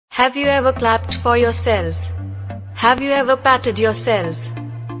Have you ever clapped for yourself? Have you ever patted yourself?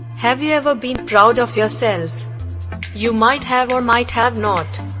 Have you ever been proud of yourself? You might have or might have not.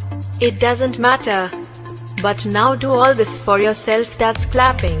 It doesn't matter. But now do all this for yourself, that's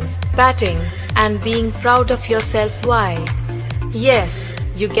clapping, patting, and being proud of yourself. Why? Yes,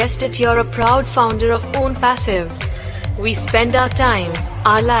 you guessed it, you're a proud founder of Onpassive. We spend our time,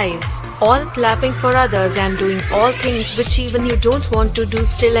 our lives, all clapping for others and doing all things which even you don't want to do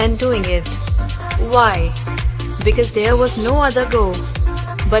still and doing it. Why? Because there was no other go.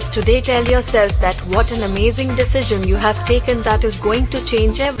 But today tell yourself that what an amazing decision you have taken that is going to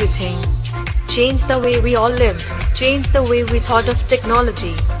change everything. Change the way we all lived, change the way we thought of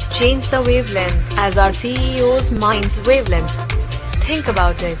technology, change the wavelength as our CEO's mind's wavelength. Think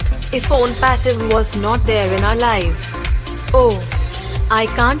about it, if Onpassive was not there in our lives. Oh, I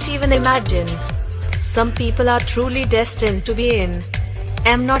can't even imagine. Some people are truly destined to be in.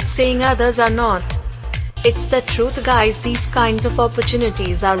 I'm not saying others are not. It's the truth, guys. These kinds of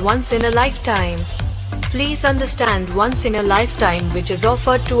opportunities are once in a lifetime. Please understand, once in a lifetime which is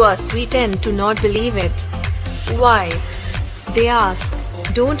offered to us, we tend to not believe it. Why? They ask,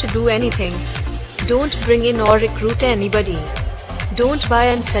 don't do anything. Don't bring in or recruit anybody. Don't buy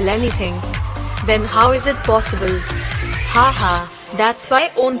and sell anything. Then how is it possible? Haha. That's why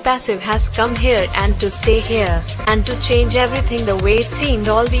Onpassive has come here and to stay here, and to change everything the way it seemed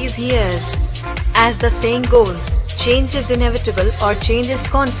all these years. As the saying goes, change is inevitable or change is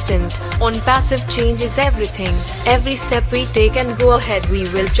constant. Onpassive changes everything. Every step we take and go ahead, we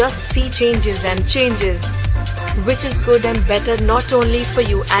will just see changes and changes. Which is good and better not only for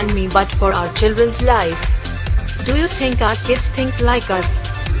you and me but for our children's life. Do you think our kids think like us?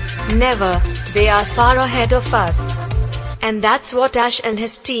 Never. They are far ahead of us. And that's what Ash and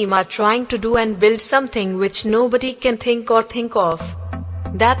his team are trying to do, and build something which nobody can think or think of.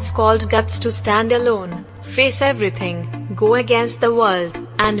 That's called guts, to stand alone, face everything, go against the world,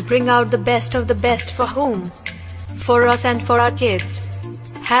 and bring out the best of the best. For whom? For us and for our kids.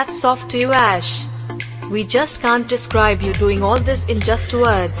 Hats off to you, Ash. We just can't describe you doing all this in just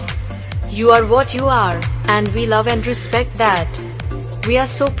words. You are what you are, and we love and respect that. We are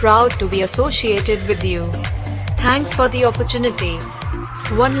so proud to be associated with you. Thanks for the opportunity.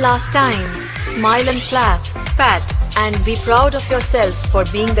 One last time, smile and clap, pat, and be proud of yourself for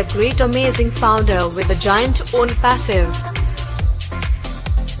being the great amazing founder with the giant Onpassive.